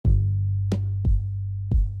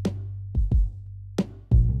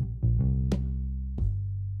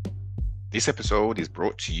This episode is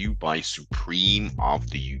brought to you by Supreme of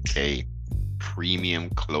the UK, premium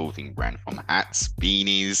clothing brand from hats,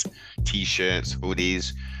 beanies, t-shirts,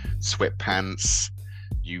 hoodies, sweatpants,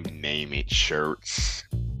 you name it, shirts.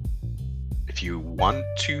 If you want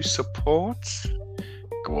to support,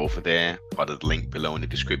 go over there, follow the link below in the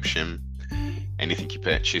description. Anything you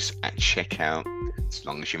purchase at checkout, as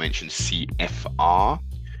long as you mention CFR,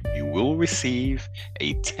 you will receive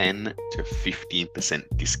a 10 to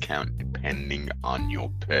 15% discount depending on your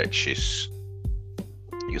purchase.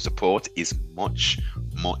 Your support is much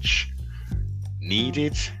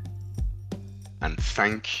needed, and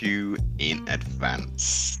thank you in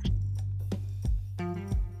advance.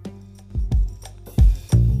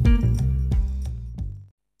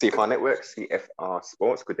 CFR Network, CFR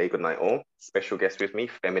Sports. Good day, good night, all. Special guest with me,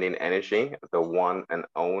 Feminine Energy, the one and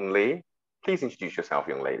only. Please introduce yourself,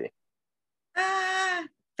 young lady.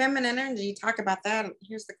 Feminine Energy, talk about that.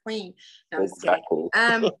 Here's the queen. No, Exactly.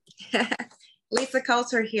 Lisa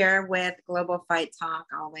Coulter here with Global Fight Talk,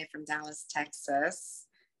 all the way from Dallas, Texas.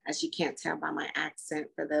 As you can't tell by my accent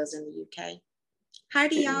for those in the UK. Hi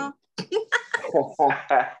to y'all.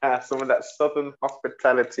 Some of that southern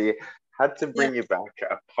hospitality had to bring you back.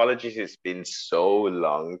 Apologies, it's been so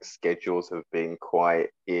long. Schedules have been quite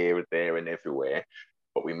here, there, and everywhere,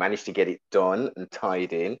 but we managed to get it done and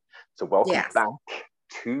tied in. So welcome back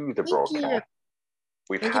to the broadcast.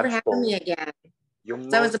 Thank you for having me again.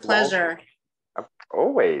 That was a pleasure.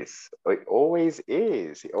 Always. It always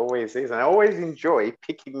is. It always is. And I always enjoy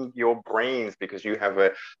picking your brains because you have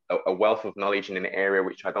a wealth of knowledge in an area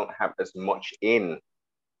which I don't have as much in.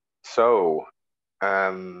 So,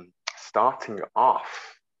 starting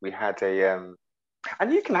off, we had and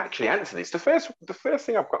you can actually answer this. The first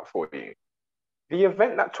thing I've got for you, the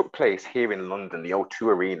event that took place here in London, the O2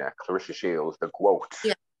 Arena, Claressa Shields, the GWOAT.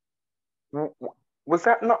 Yeah. Was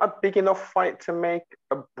that not a big enough fight to make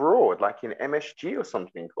abroad, like in MSG or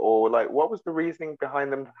something? Or like, what was the reasoning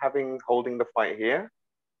behind them holding the fight here?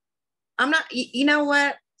 I'm not, you know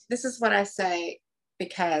what? This is what I say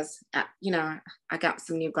because, I got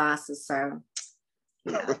some new glasses. So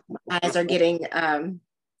my eyes are getting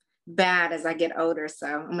bad as I get older. So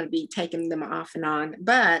I'm going to be taking them off and on.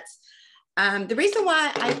 But the reason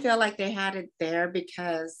why I feel like they had it there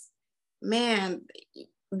because, man,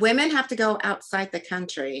 women have to go outside the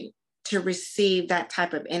country to receive that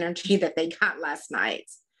type of energy that they got last night.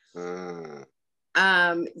 They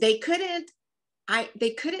couldn't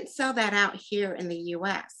sell that out here in the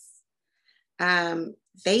US.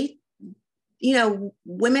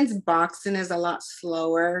 Women's boxing is a lot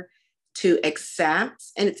slower to accept,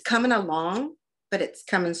 and it's coming along, but it's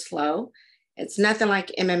coming slow. It's nothing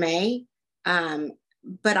like MMA.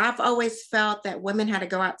 But I've always felt that women had to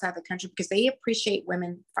go outside the country because they appreciate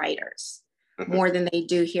women fighters more than they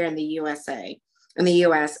do here in the US.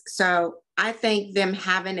 So I think them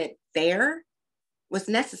having it there was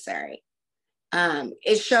necessary.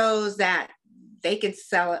 It shows that they could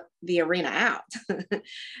sell the arena out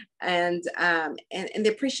and the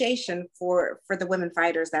appreciation for the women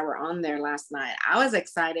fighters that were on there last night. I was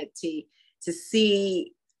excited to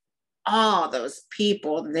see all those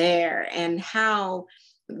people there and how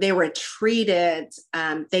they were treated.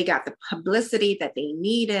 They got the publicity that they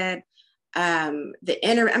needed.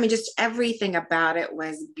 Just everything about it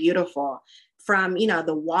was beautiful. From, the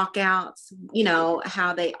walkouts,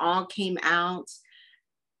 how they all came out.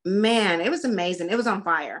 Man, it was amazing. It was on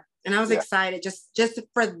fire. And I was excited just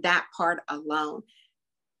for that part alone.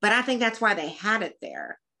 But I think that's why they had it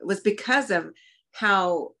there. It was because of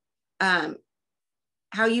how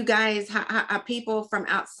you guys, how people from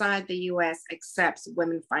outside the US accepts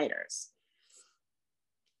women fighters.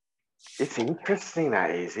 It's interesting,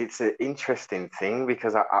 that is. It's an interesting thing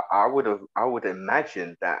because I would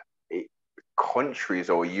imagine that countries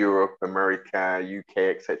or Europe, America, UK,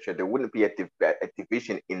 etc., there wouldn't be a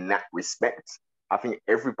division in that respect. I think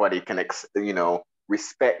everybody can,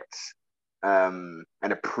 respect and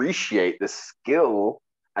appreciate the skill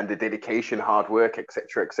and the dedication, hard work,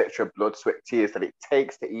 etc., blood, sweat, tears that it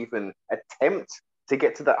takes to even attempt to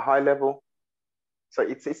get to that high level. So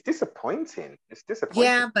it's disappointing. It's disappointing.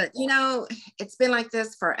 Yeah, but it's been like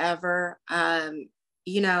this forever.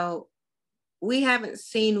 We haven't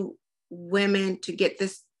seen women to get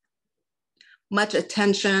this much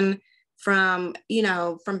attention from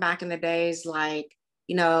back in the days, like,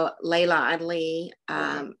 Layla Ali,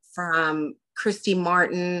 from Christy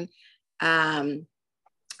Martin,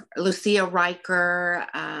 Lucia Riker,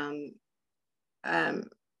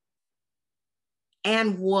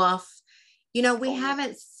 Ann Wolf. We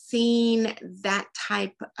haven't seen that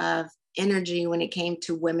type of energy when it came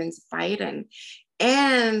to women's fighting.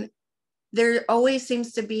 And there always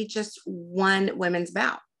seems to be just one women's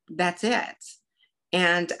bout. That's it.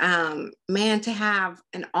 And man, to have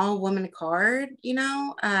an all-woman card,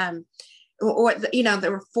 there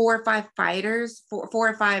were 4 or 5 fighters, four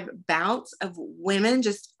or five bouts of women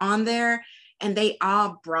just on there, and they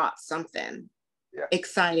all brought something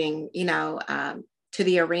exciting, to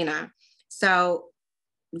the arena. So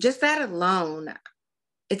just that alone,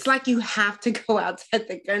 it's like you have to go outside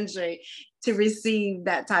the country to receive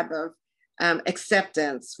that type of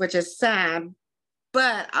acceptance, which is sad.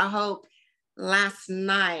 But I hope last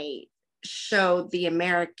night showed the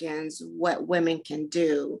Americans what women can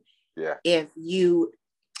do if you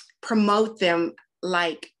promote them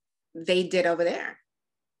like they did over there.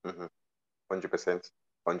 100%,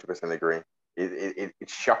 100% agree.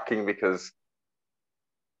 It's shocking because,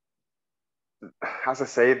 as I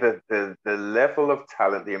say, the level of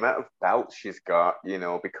talent, the amount of bouts she's got,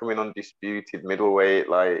 becoming undisputed middleweight,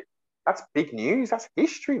 like, that's big news. That's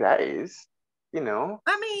history, that is.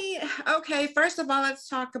 I mean, okay, first of all, let's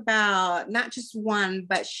talk about not just one,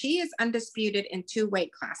 but she is undisputed in 2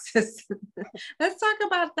 weight classes. Let's talk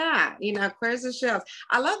about that. Claressa Shields.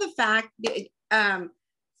 I love the fact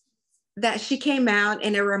that she came out,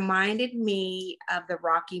 and it reminded me of the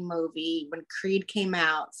Rocky movie when Creed came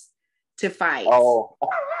out to fight. Oh,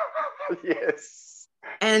 yes.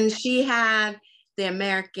 And she had the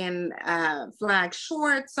American flag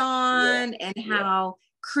shorts on, and how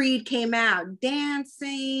Creed came out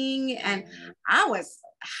dancing, and I was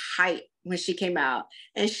hyped when she came out,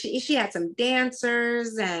 and she had some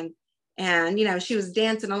dancers, and she was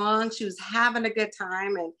dancing along, she was having a good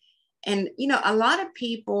time, and a lot of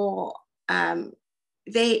people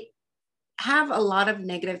they have a lot of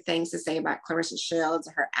negative things to say about Claressa Shields,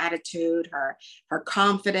 her attitude, her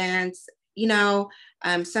confidence.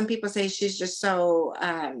 Some people say she's just so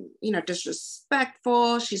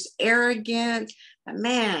disrespectful, she's arrogant. But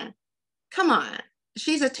man, come on.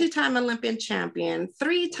 She's a 2-time Olympian champion,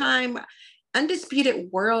 3-time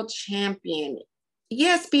undisputed world champion.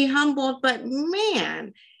 Yes, be humbled, but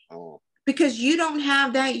man, because you don't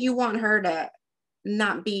have that, you want her to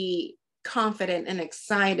not be confident and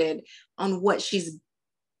excited on what she's,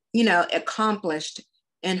 accomplished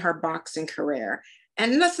in her boxing career.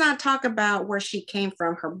 And let's not talk about where she came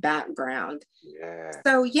from, her background.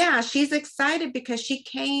 So she's excited because she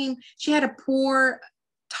had a poor,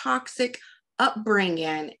 toxic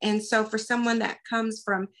upbringing. And so for someone that comes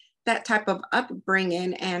from that type of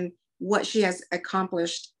upbringing and what she has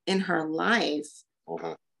accomplished in her life,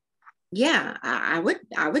 I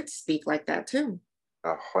would speak like that too.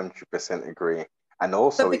 100% agree. And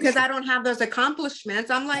also, but because I don't have those accomplishments,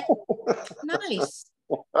 I'm like, nice.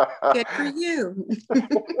 Good for you.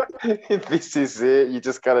 This is it. You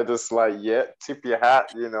just gotta tip your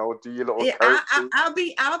hat, do your little I'll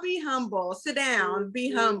be humble. Sit down,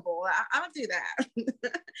 be humble. I'll do that.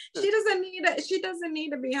 She doesn't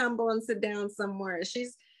need to be humble and sit down somewhere.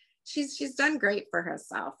 She's done great for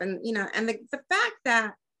herself. And and the fact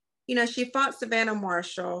that she fought Savannah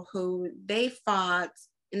Marshall, who they fought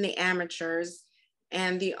in the amateurs,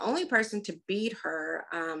 and the only person to beat her,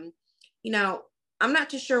 I'm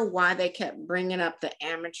not too sure why they kept bringing up the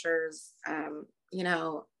amateurs. I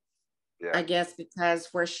guess because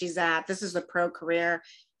where she's at, this is a pro career.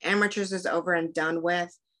 Amateurs is over and done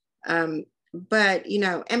with. But,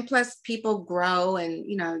 and plus people grow,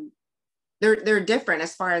 and, they're different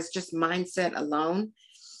as far as just mindset alone.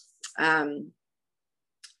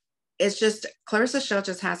 It's just Claressa Shields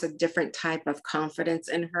just has a different type of confidence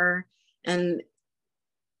in her. And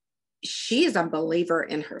she is a believer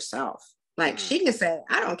in herself. Like, she can say,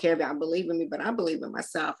 I don't care if y'all believe in me, but I believe in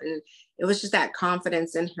myself. And it was just that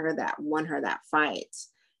confidence in her that won her that fight,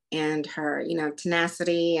 and her,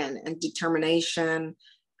 tenacity and determination.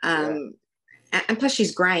 And plus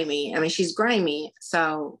she's grimy. I mean, she's grimy.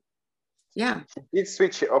 So, yeah. She did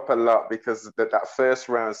switch it up a lot, because that first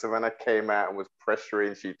round, Savannah came out and was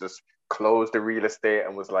pressuring. She just closed the real estate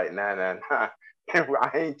and was like, nah. I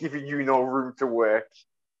ain't giving you no room to work.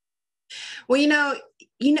 Well, you know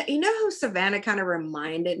who Savannah kind of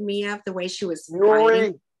reminded me of, the way she was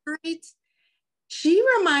fighting, right? She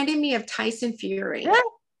reminded me of Tyson Fury. Yeah,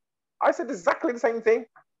 I said exactly the same thing.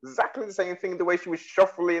 Exactly the same thing. The way she was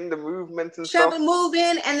shuffling, the movement and stuff.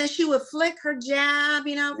 Moving, and then she would flick her jab,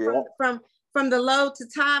 from the low to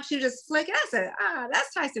top. She would just flick it. I said,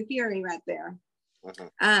 that's Tyson Fury right there.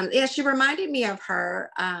 She reminded me of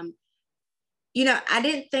her. I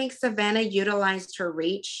didn't think Savannah utilized her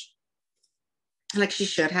reach like she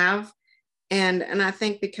should have, and I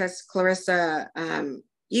think because Claressa,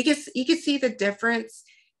 you could see the difference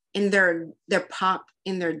their pop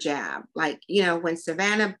in their jab. Like, you know, when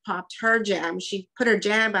Savannah popped her jab, she put her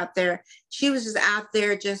jab out there. She was just out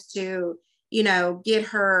there just to, you know, get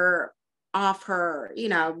her off her, you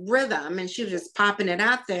know, rhythm, and she was just popping it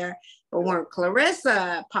out there. But when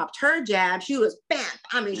Claressa popped her jab, she was bam.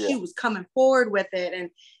 I mean, she was coming forward with it, and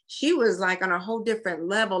she was like on a whole different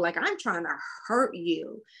level. Like, I'm trying to hurt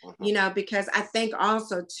you, you know, because I think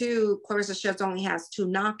also too, Claressa Shields only has 2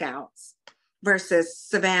 knockouts versus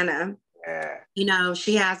Savannah. Yeah. You know,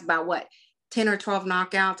 she has about what, 10 or 12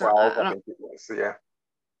 knockouts, 12, I think it was, yeah.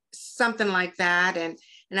 Something like that. And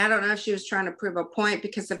I don't know if she was trying to prove a point,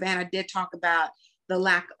 because Savannah did talk about the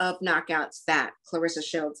lack of knockouts that Claressa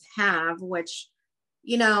Shields have, which,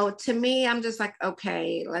 you know, to me, I'm just like,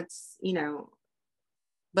 okay, let's, you know,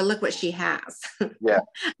 but look what she has. Yeah.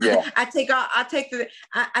 I take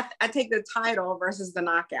the title versus the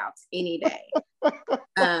knockouts any day.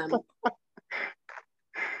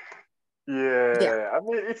 Yeah. I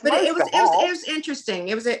mean, it's but nice it was interesting.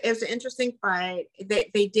 It was an interesting fight.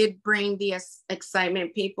 They did bring the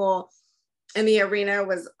excitement. People in the arena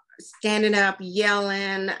was standing up,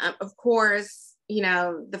 yelling. Of course, you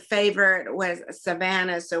know, the favorite was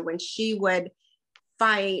Savannah. So when she would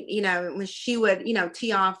fight, you know, when she would, you know,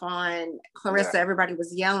 tee off on Claressa, everybody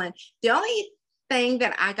was yelling. The only thing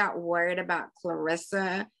that I got worried about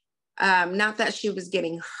Claressa, not that she was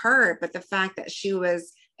getting hurt, but the fact that she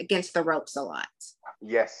was against the ropes a lot.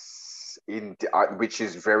 Yes, which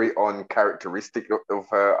is very uncharacteristic of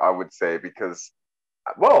her, I would say, because,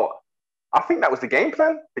 well, I think that was the game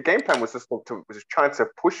plan. The game plan was just trying to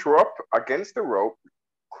push her up against the rope,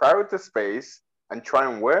 crowd the space, and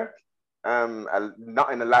try and work.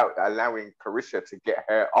 Not allowing Claressa to get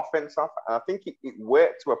her offense off. And I think it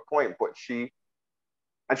worked to a point, but she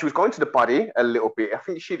was going to the body a little bit. I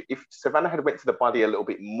think if Savannah had went to the body a little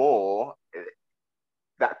bit more,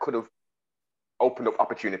 that could have opened up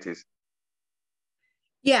opportunities.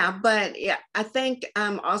 Yeah, but yeah, I think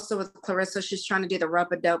also with Claressa, she's trying to do the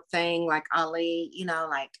rope-a-dope thing, like Ali, you know,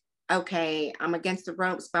 like, okay, I'm against the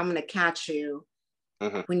ropes, but I'm going to catch you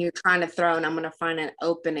when you're trying to throw, and I'm going to find an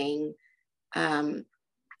opening. And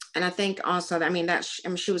I think also, I mean,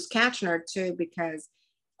 she was catching her too, because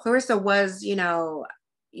Claressa was, you know,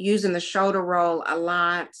 using the shoulder roll a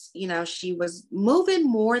lot. You know, she was moving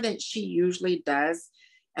more than she usually does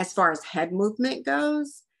as far as head movement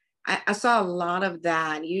goes. I saw a lot of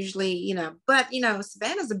that usually, you know, but, you know,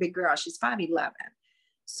 Savannah's a big girl. She's 5'11".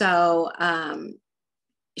 So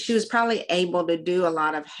she was probably able to do a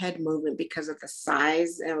lot of head movement because of the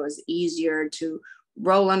size. It was easier to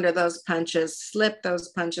roll under those punches, slip those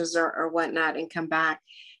punches or whatnot, and come back.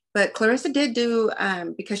 But Claressa did do,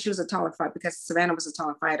 because she was a taller fighter, because Savannah was a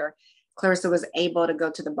taller fighter, Claressa was able to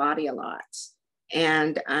go to the body a lot.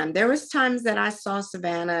 And there was times that I saw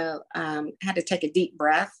Savannah had to take a deep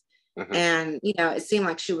breath, and, you know, it seemed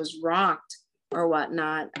like she was rocked or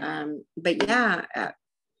whatnot. But yeah,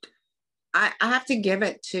 I have to give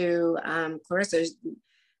it to Claressa.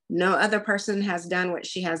 No other person has done what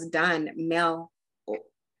she has done, male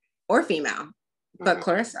or female, but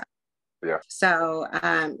Claressa. Yeah. So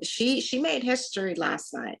she made history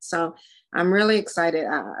last night. So I'm really excited.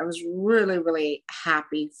 I was really, really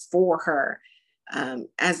happy for her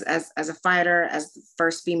as a fighter, as the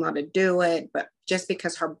first female to do it, but just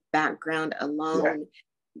because her background alone.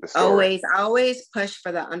 I always push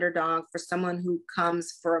for the underdog, for someone who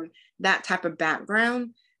comes from that type of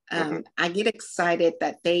background. I get excited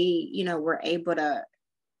that they, you know, were able to,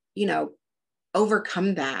 you know,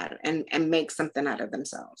 overcome that and make something out of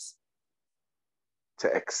themselves.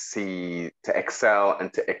 To excel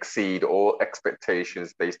and to exceed all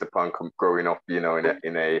expectations based upon growing up, you know,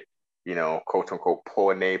 in a you know, quote unquote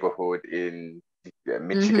poor neighborhood in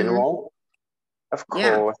Michigan. Of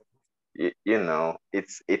course, you know,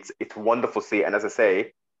 it's wonderful to see. And as I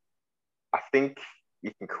say, I think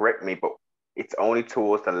you can correct me, but it's only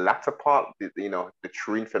towards the latter part, you know, the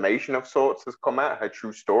true information of sorts has come out, her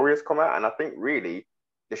true story has come out. And I think really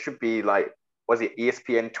there should be, like, was it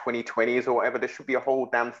ESPN 2020s or whatever? There should be a whole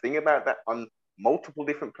damn thing about that on multiple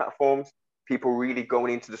different platforms. People really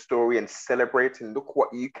going into the story and celebrating, look what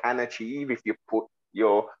you can achieve if you put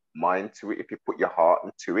your mind to it, if you put your heart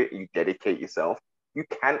into it, you dedicate yourself, you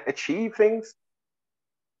can achieve things.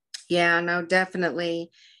 Yeah, no, definitely.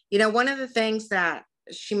 You know, one of the things that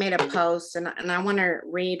she made a post, and I want to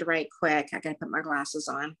read right quick. I got to put my glasses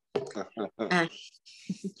on.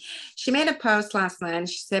 She made a post last night, and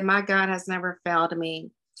she said, "My God has never failed me.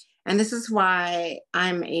 And this is why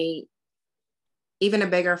I'm even a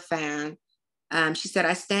bigger fan." She said,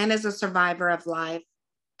 "I stand as a survivor of life,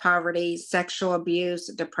 poverty, sexual abuse,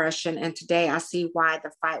 depression, and today I see why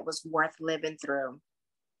the fight was worth living through.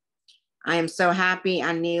 I am so happy.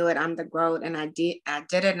 I knew it. I'm the GOAT, and I did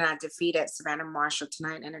it, and I defeated Savannah Marshall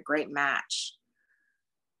tonight in a great match.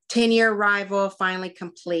 10-year rival finally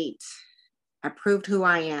complete. I proved who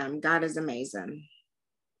I am. God is amazing.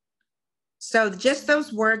 So just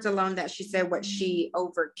those words alone that she said, what she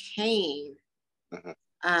overcame.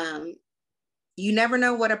 You never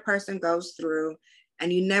know what a person goes through,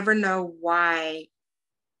 and you never know why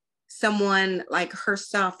someone like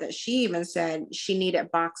herself, that she even said she needed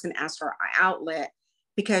boxing as her outlet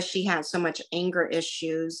because she had so much anger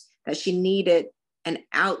issues that she needed an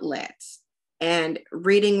outlet. And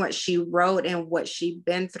reading what she wrote and what she'd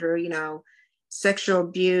been through, you know, sexual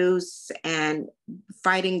abuse and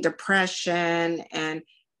fighting depression and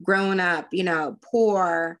growing up, you know,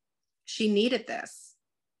 poor, she needed this.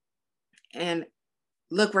 And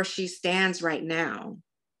look where she stands right now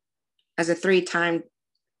as a 3-time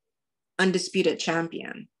undisputed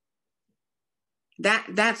champion.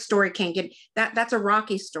 That story can't get, that's a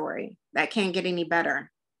Rocky story that can't get any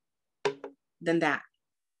better than that.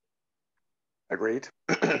 Agreed.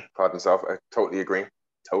 Pardon myself. I totally agree.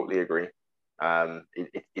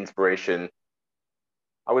 Inspiration,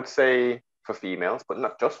 I would say, for females, but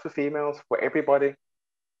not just for females, for everybody.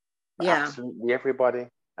 Yeah. Absolutely everybody.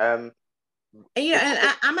 And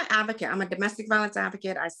I'm an advocate. I'm a domestic violence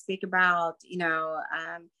advocate. I speak about, you know,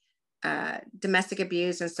 domestic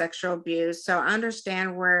abuse and sexual abuse. So I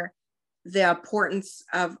understand where the importance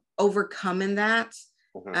of overcoming that.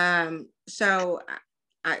 So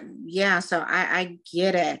I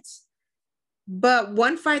get it. But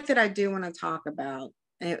one fight that I do want to talk about,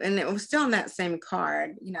 and it was still on that same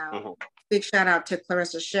card, you know, big shout out to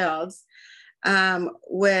Claressa Shields,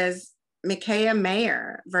 was Mikaela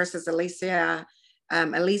Mayer versus Elisa.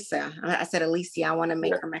 I said Alicia. I want to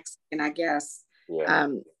make her Mexican, I guess. Yeah.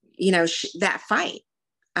 You know, that fight.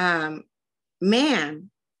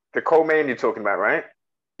 Man. The co-main you're talking about, right?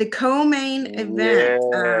 The co-main event.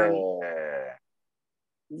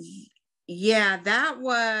 Yeah, that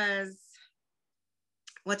was,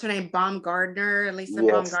 what's her name? Baumgardner, Lisa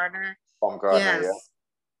Baumgardner. Baumgardner,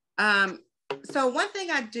 yes. So one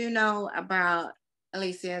thing I do know about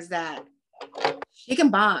Alicia is that she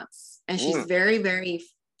can box, and she's very, very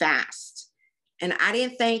fast. And I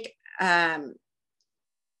didn't think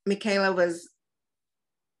Mikaela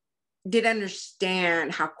did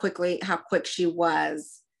understand how quick she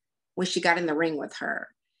was when she got in the ring with her.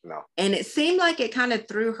 No. And it seemed like it kind of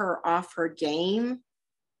threw her off her game,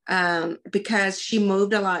 because she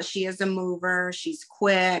moved a lot. She is a mover. She's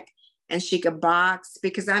quick, and she could box.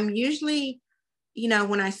 Because I'm usually, you know,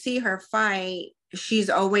 when I see her fight, she's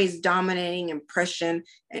always dominating and pressing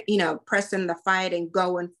the fight and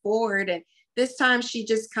going forward. And this time she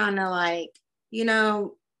just kind of like, you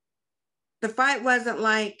know, the fight wasn't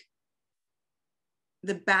like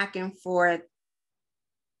the back and forth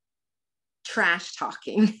trash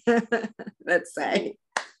talking, let's say.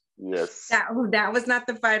 Yes. That was not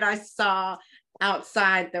the fight I saw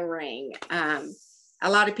outside the ring. A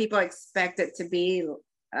lot of people expect it to be,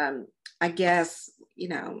 I guess, you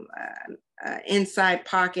know, inside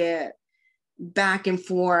pocket, back and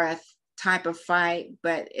forth type of fight,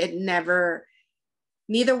 but neither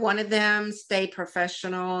one of them stayed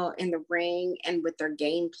professional in the ring and with their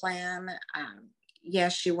game plan.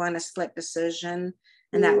 Yes, she won a split decision,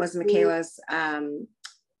 and that was Mikaela's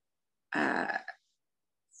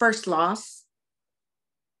first loss.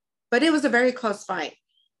 But it was a very close fight.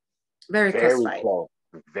 Very close fight.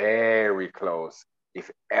 Very close. If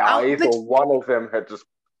either one of them had just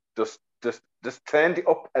turned it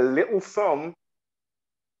up a little some,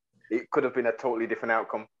 it could have been a totally different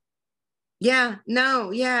outcome. Yeah,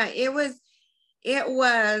 no, yeah, it was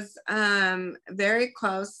very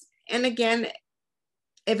close. And again,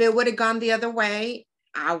 if it would have gone the other way,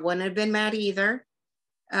 I wouldn't have been mad either,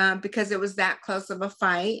 because it was that close of a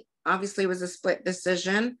fight. Obviously, it was a split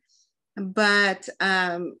decision. But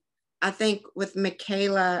I think with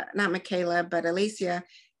Mikaela, not Mikaela, but Alicia,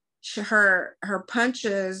 her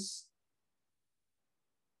punches,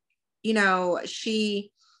 you know,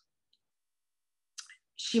 she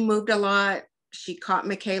moved a lot. She caught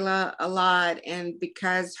Mikaela a lot. And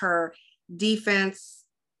because her defense,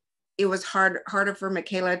 it was harder for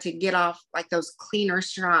Mikaela to get off like those cleaner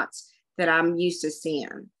shots that I'm used to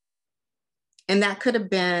seeing. And that could have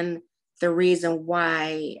been the reason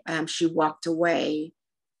why she walked away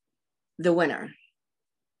the winner.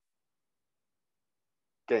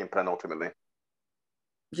 Game plan, ultimately.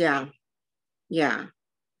 Yeah.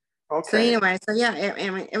 Okay. So anyway, so yeah,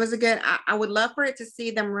 it was a good, I would love for it to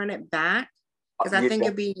see them run it back. because I think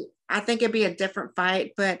it'd be a different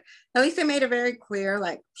fight. But at least they made it very clear,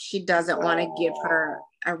 like she doesn't want to give her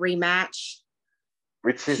a rematch.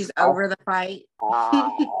 Which is she's over the fight.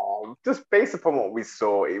 Just based upon what we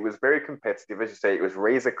saw, it was very competitive. As you say, it was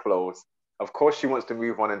razor close. Of course, she wants to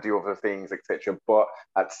move on and do other things, etc. But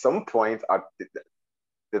at some point,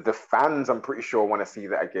 the fans, I'm pretty sure, want to see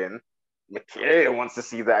that again. Michaela wants to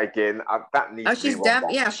see that again. That needs to be one.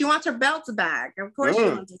 Yeah, she wants her belts back. Of course, she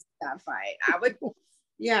wants to see that fight. I would,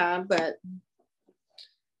 yeah, but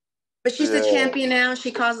she's the champion now.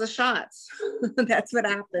 She calls the shots. That's what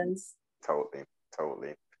happens. Totally.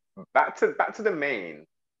 Back to the main.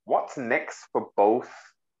 What's next for both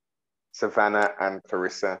Savannah and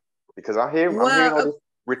Claressa? Because I'm hearing all this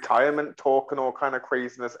retirement talk and all kind of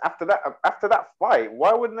craziness. After that fight,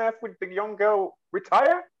 why wouldn't the young girl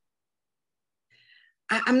retire?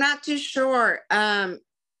 I'm not too sure. But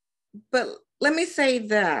let me say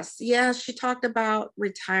this. Yeah, she talked about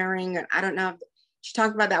retiring. I don't know if she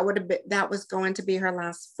talked about that was going to be her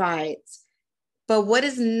last fight. But what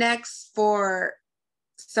is next for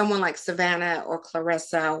someone like Savannah or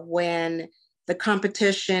Claressa when the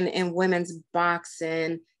competition in women's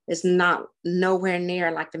boxing is nowhere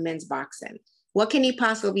near like the men's boxing? What can he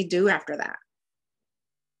possibly do after that?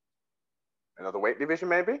 Another weight division,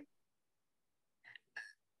 maybe?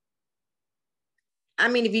 I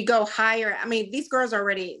mean, if you go higher, I mean, these girls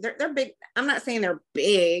already, they're big. I'm not saying they're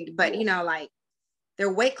big, but, like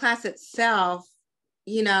their weight class itself,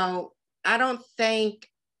 I don't think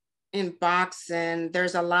in boxing,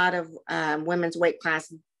 there's a lot of women's weight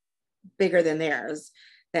class bigger than theirs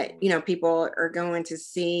that, people are going to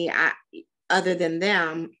see. Other than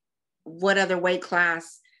them, what other weight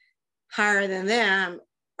class higher than them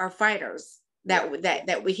are fighters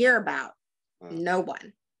that we hear about? No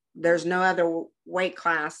one. There's no other weight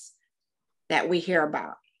class that we hear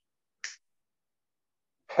about.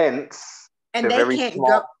 Hence, and they can't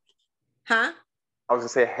go. Huh? I was going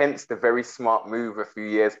to say, hence the very smart move a few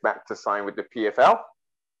years back to sign with the PFL.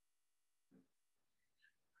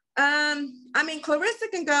 I mean,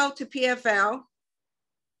 Claressa can go to PFL,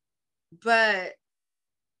 but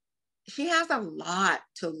she has a lot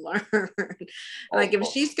to learn. Like if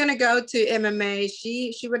she's going to go to MMA,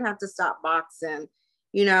 she would have to stop boxing.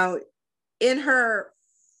 In her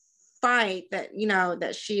fight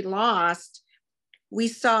that she lost, we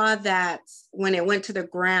saw that when it went to the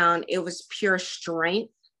ground, it was pure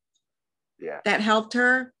strength that helped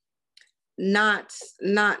her, not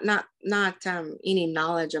any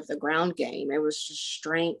knowledge of the ground game. It was just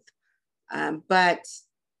strength. But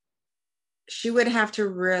she would have to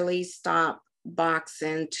really stop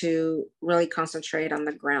boxing to really concentrate on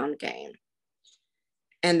the ground game.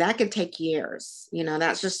 And that could take years.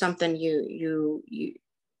 That's just something you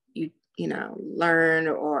learn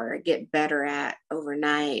or get better at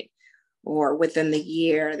overnight or within the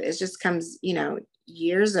year. It just comes,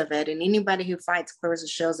 years of it. And anybody who fights Claressa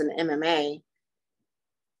Shields in MMA,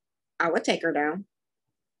 I would take her down.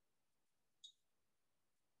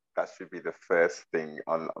 That should be the first thing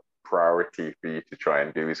on priority for you to try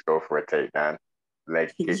and do, is go for a takedown.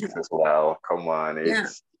 Leg kicks as well. Come on.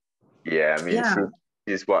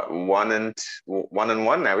 She's what,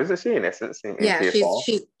 1-1 now, isn't she, in essence?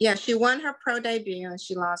 She won her pro debut and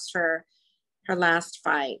she lost her last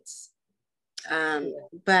fights.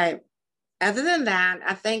 But other than that,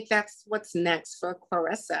 I think that's what's next for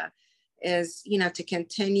Claressa is, to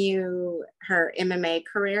continue her MMA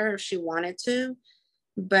career if she wanted to.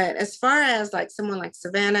 But as far as like someone like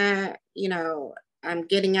Savannah,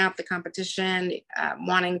 getting out the competition,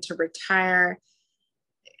 wanting to retire,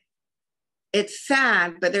 it's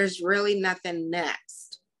sad, but there's really nothing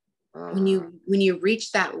next when you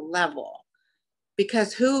reach that level,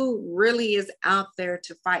 because who really is out there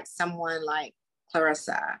to fight someone like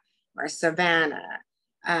Claressa or Savannah?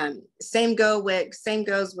 Same goes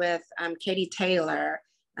with Katie Taylor,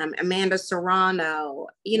 Amanda Serrano.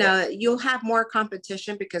 You'll have more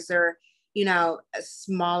competition because they're a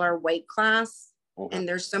smaller weight class, and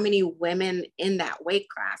there's so many women in that weight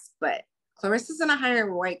class. But Claressa's in a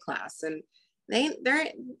higher weight class, and there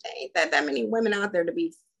ain't that many women out there to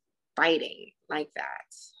be fighting like that.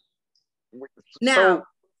 Now,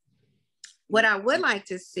 what I would like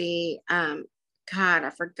to see, God, I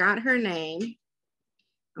forgot her name.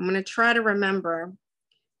 I'm going to try to remember.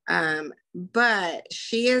 But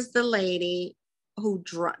she is the lady who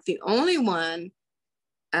the only one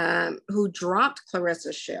who dropped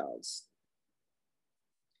Claressa Shields.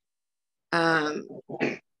 Pardon,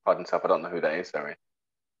 I don't know who that is, sorry.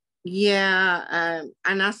 Yeah,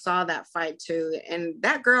 and I saw that fight too, and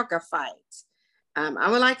that girl could fight. I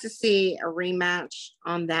would like to see a rematch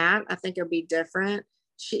on that. I think it'll be different.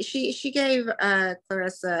 She gave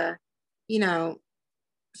Clarissa, you know,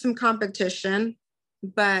 some competition,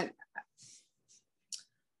 but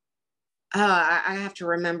I have to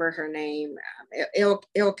remember her name. It'll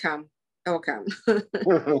come. It'll come.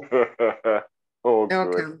 Oh, It'll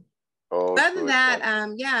good. come. Oh, But other than good. that,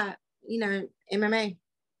 yeah, you know, MMA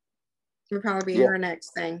would probably be Yeah, her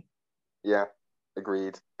next thing. yeah.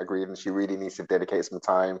 Agreed. Agreed. And she really needs to dedicate some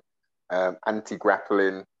time.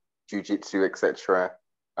 Anti-grappling, jiu-jitsu, etc.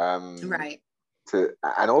 Um, Right.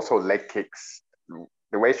 and also leg kicks.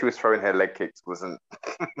 The way she was throwing her leg kicks wasn't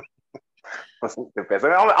the best. I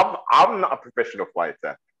mean, I'm not a professional fighter,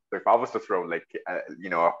 so if I was to throw a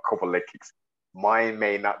couple leg kicks, mine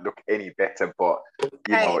may not look any better. But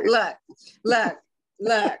Hey, it,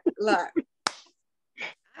 look.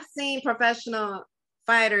 I've seen professional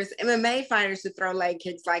fighters, MMA fighters, who throw leg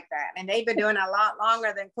kicks like that, and they've been doing it a lot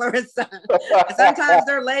longer than Clarissa. And sometimes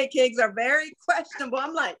their leg kicks are very questionable.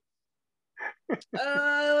 I'm like,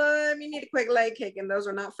 you need a quick leg kick, and those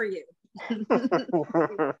are not for you.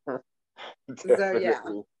 So yeah,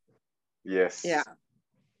 definitely. Yes. yeah.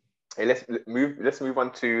 Hey, let's move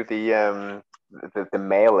on to the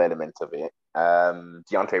male element of it.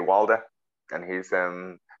 Deontay Wilder and his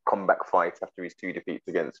comeback fight after his 2 defeats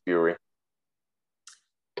against Fury.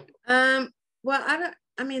 Well, I don't.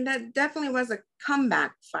 I mean, that definitely was a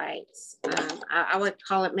comeback fight. I would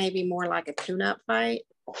call it maybe more like a tune-up fight.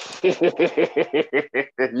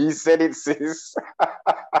 You said it, sis.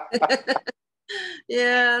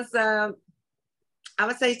 Yeah, so I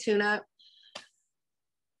would say tune-up.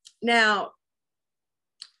 Now,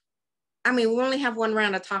 I mean, we only have one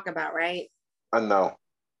round to talk about, right? I know.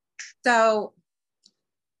 So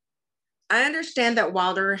I understand that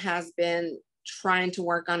Wilder has been trying to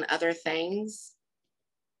work on other things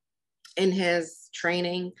in his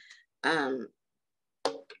training,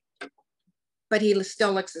 but he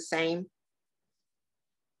still looks the same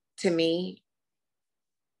to me.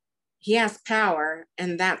 He has power,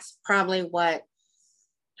 and that's probably what,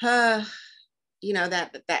 that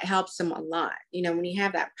helps him a lot. You know, when you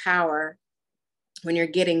have that power, when you're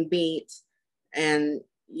getting beat, and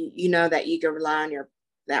you know that you can rely on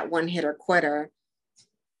that one hitter quitter.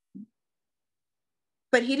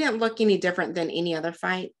 But he didn't look any different than any other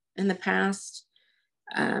fight in the past.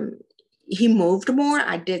 He moved more.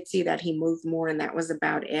 I did see that he moved more, and that was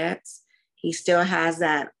about it. He still has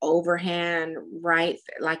that overhand right,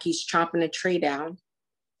 like he's chopping a tree down.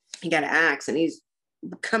 He got an axe, and he's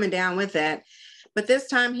coming down with it. But this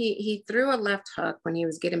time he threw a left hook when he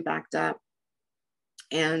was getting backed up,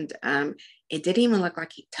 and it didn't even look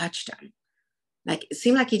like he touched him. Like, it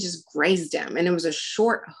seemed like he just grazed him, and it was a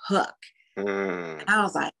short hook. And I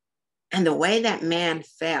was like, and the way that man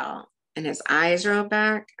fell and his eyes rolled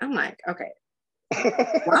back, I'm like, okay,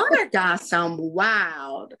 Wilder got some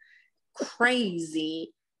wild,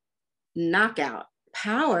 crazy knockout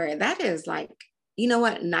power. That is like, you know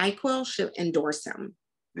what? NyQuil should endorse him.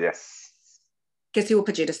 Yes. Because he will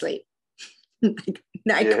put you to sleep.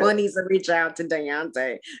 NyQuil needs to reach out to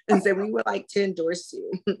Deontay and say, we would like to endorse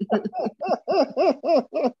you.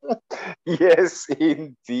 Yes,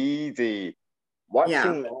 indeed.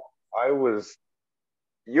 Watching that,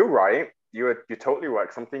 you're right. You're totally right.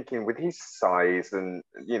 Because I'm thinking with his size and,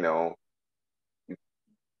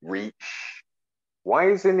 reach,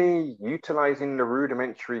 why isn't he utilizing the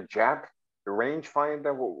rudimentary jab, the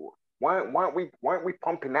rangefinder? Why aren't we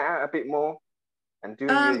pumping that out a bit more and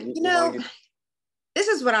doing this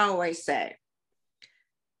is what I always say.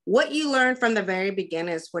 What you learn from the very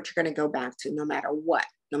beginning is what you're going to go back to, no matter what,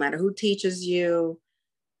 no matter who teaches you.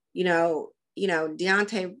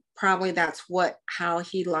 Deontay, probably that's how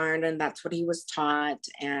he learned, and that's what he was taught.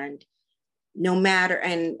 And no matter,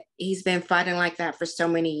 and he's been fighting like that for so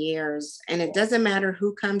many years. And it doesn't matter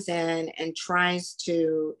who comes in and tries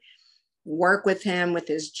to work with him with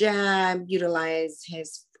his jab, utilize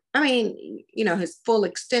his full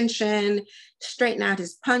extension, straighten out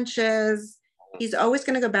his punches. He's always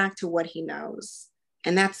going to go back to what he knows.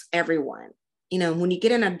 And that's everyone. When you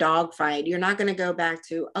get in a dog fight, you're not going to go back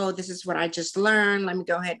to, oh, this is what I just learned. Let me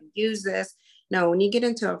go ahead and use this. No, when you get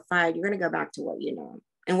into a fight, you're going to go back to what you know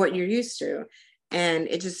and what you're used to. And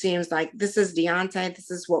it just seems like this is Deontay.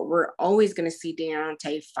 This is what we're always going to see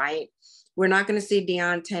Deontay fight. We're not going to see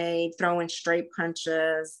Deontay throwing straight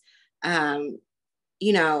punches, head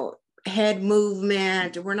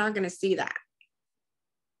movement. We're not going to see that.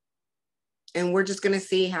 And we're just going to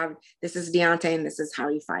see how this is Deontay and this is how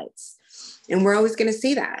he fights. And we're always going to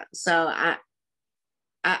see that. So I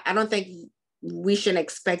don't think we should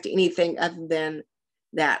expect anything other than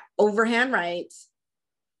that overhand rights,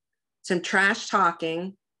 some trash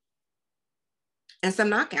talking, and some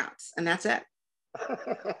knockouts, and that's it.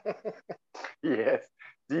 Yes.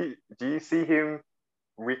 Do you see him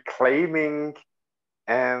reclaiming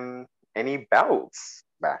any belts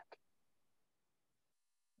back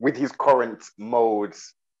with his current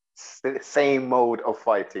modes, same mode of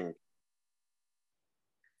fighting?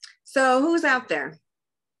 So who's out there?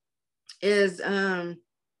 Is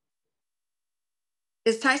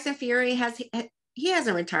Tyson Fury, he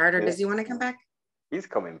hasn't retired, or does he want to come back? He's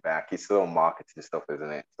coming back. He's still marketing stuff,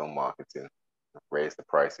 isn't it? Still marketing. Raise the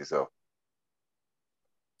prices up.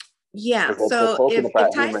 Yeah. So if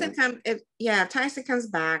Tyson comes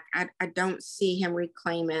back, I don't see him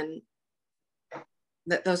reclaiming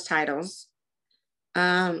those titles.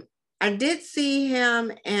 I did see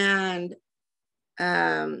him, and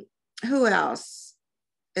who else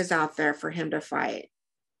is out there for him to fight?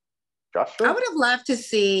 Joshua? I would have loved to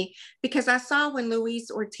see, because I saw when Luis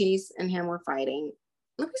Ortiz and him were fighting,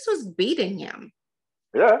 Luis was beating him.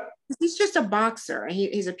 Yeah. He's just a boxer.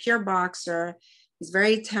 He's a pure boxer. He's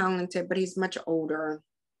very talented, but he's much older.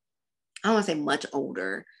 I don't want to say much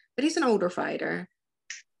older, but he's an older fighter.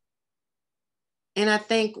 And I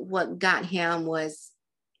think what got him was,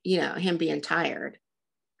 him being tired.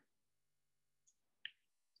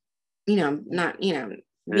 Being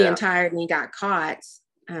tired, and he got caught.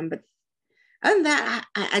 But other than that,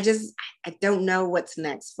 I don't know what's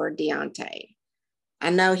next for Deontay. I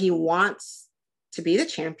know he wants to be the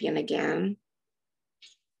champion again.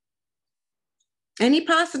 And he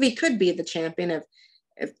possibly could be the champion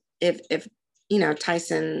if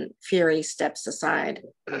Tyson Fury steps aside.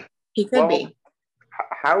 He could be.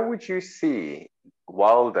 How would you see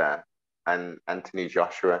Wilder and Anthony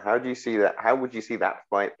Joshua? How do you see that? How would you see that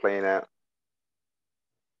fight playing out?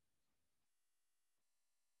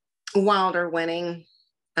 Wilder winning.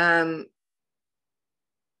 At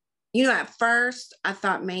first I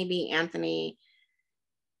thought maybe Anthony,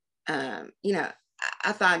 I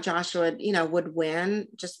thought Joshua, would win,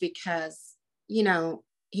 just because,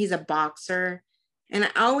 he's a boxer. And I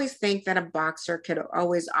always think that a boxer could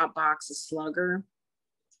always outbox a slugger.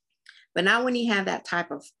 But not when you have that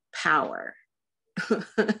type of power.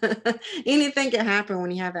 Anything can happen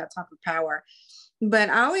when you have that type of power. But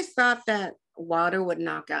I always thought that Wilder would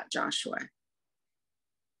knock out Joshua.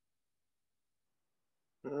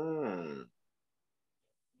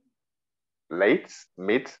 Late,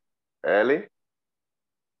 mid, early?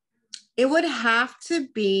 It would have to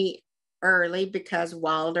be early, because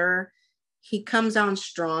Wilder, he comes on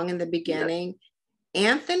strong in the beginning. Yeah.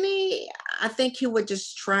 Anthony, I think he would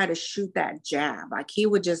just try to shoot that jab. Like, he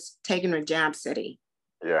would just take him to Jab City.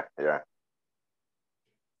 Yeah.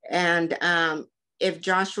 And if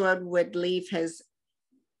Joshua would leave his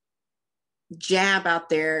jab out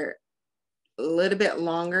there a little bit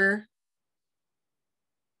longer,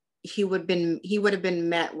 he would have been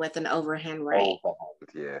met with an overhand right.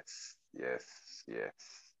 Yes.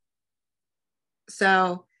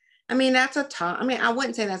 So, that's a toss. I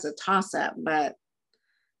wouldn't say that's a toss-up, but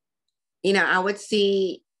I would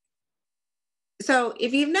see. So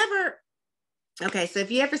if you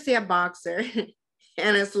ever see a boxer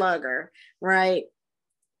and a slugger, right?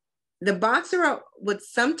 The boxer would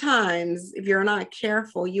sometimes, if you're not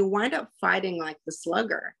careful, you wind up fighting like the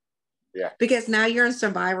slugger. Yeah. Because now you're in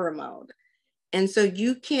survivor mode. And so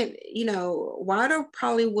you can't, Wilder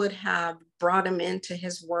probably would have brought him into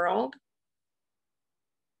his world.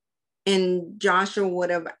 And Joshua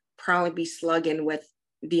would have probably be slugging with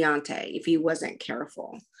Deontay if he wasn't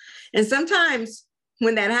careful. And sometimes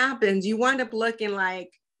when that happens, you wind up looking like,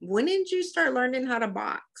 when did you start learning how to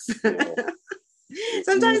box? Yeah.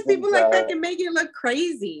 Sometimes people like that can make it look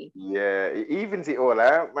crazy. Yeah, it evens it all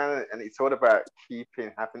out, man. And it's all about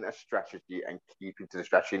having a strategy and keeping to the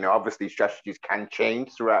strategy. Obviously strategies can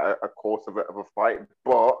change throughout a course of a fight,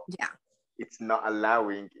 but yeah, it's not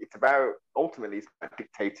allowing. It's about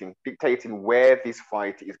dictating where this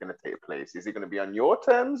fight is going to take place. Is it going to be on your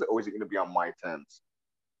terms, or is it going to be on my terms?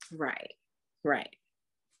 Right.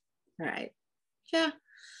 Yeah.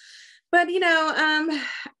 But,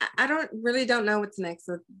 I don't know what's next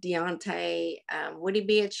with Deontay. Would he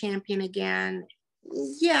be a champion again?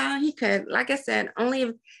 Yeah, he could. Like I said, only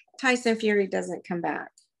if Tyson Fury doesn't come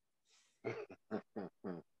back.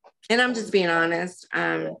 And I'm just being honest.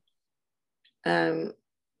 Yeah.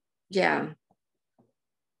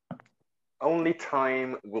 Only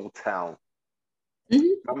time will tell.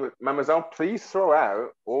 Mm-hmm. Mademoiselle, please throw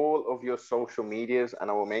out all of your social medias, and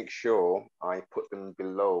I will make sure I put them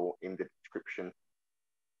below in the description.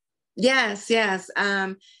 Yes.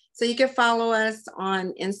 So you can follow us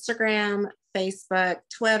on Instagram, Facebook,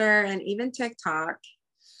 Twitter, and even TikTok.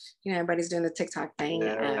 You know, everybody's doing the TikTok thing.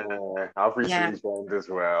 Yeah, I've recently joined as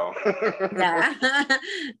well. Yeah.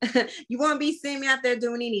 You won't be seeing me out there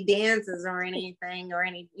doing any dances or anything or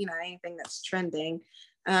anything that's trending.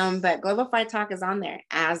 But Global Fight Talk is on there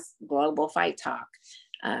as Global Fight Talk.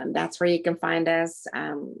 That's where you can find us.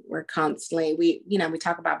 We're constantly, we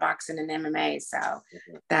talk about boxing and MMA. So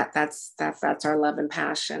that's our love and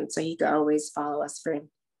passion. So you can always follow us for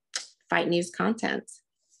fight news content.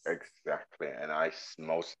 Exactly. And I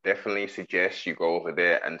most definitely suggest you go over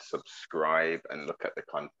there and subscribe and look at the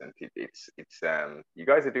content. It's you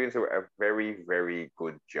guys are doing a very, very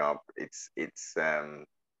good job. It's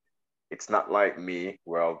not like me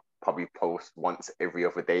where I'll probably post once every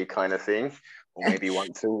other day kind of thing, or maybe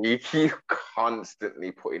once a week. You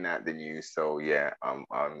constantly putting out the news. So yeah, I'm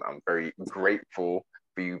very grateful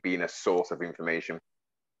for you being a source of information.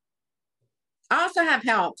 I also have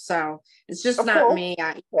help, so it's just Of not course. me.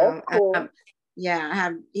 I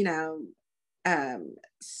have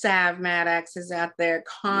Sav Maddox is out there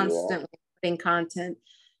constantly putting content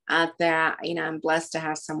out there. I'm blessed to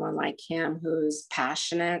have someone like him who's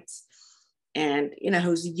passionate and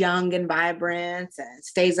who's young and vibrant and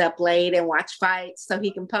stays up late and watch fights so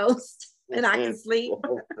he can post and I can sleep.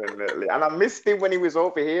 Definitely. And I missed him when he was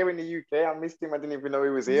over here in the UK. I missed him. I didn't even know he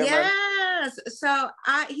was here, man. Yes. So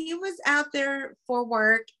he was out there for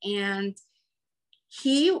work, and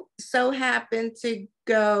he so happened to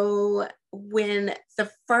go when the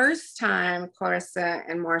first time Clarissa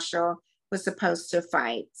and Marshall was supposed to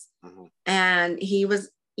fight. And he was,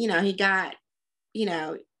 he got,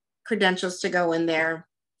 credentials to go in there,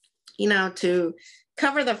 to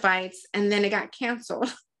cover the fights, and then it got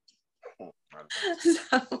canceled.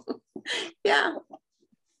 So, yeah.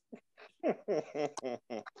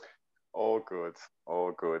 All good.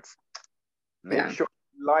 Make sure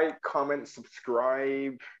you like, comment,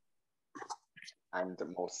 subscribe, and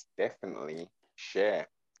most definitely share.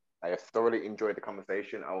 I have thoroughly enjoyed the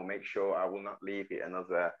conversation. I will make sure I will not leave it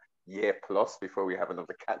another year plus before we have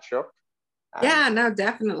another catch up. Yeah, no,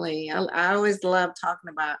 definitely. I always love talking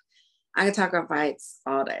about, I can talk about fights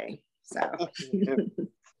all day. So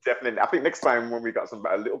definitely. I think next time when we got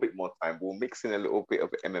a little bit more time, we'll mix in a little bit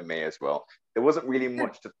of MMA as well. There wasn't really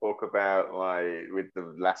much to talk about with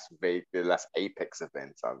the last Apex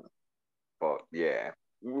event, but yeah,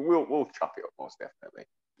 we'll chop it up most definitely.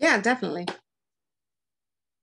 Yeah, definitely.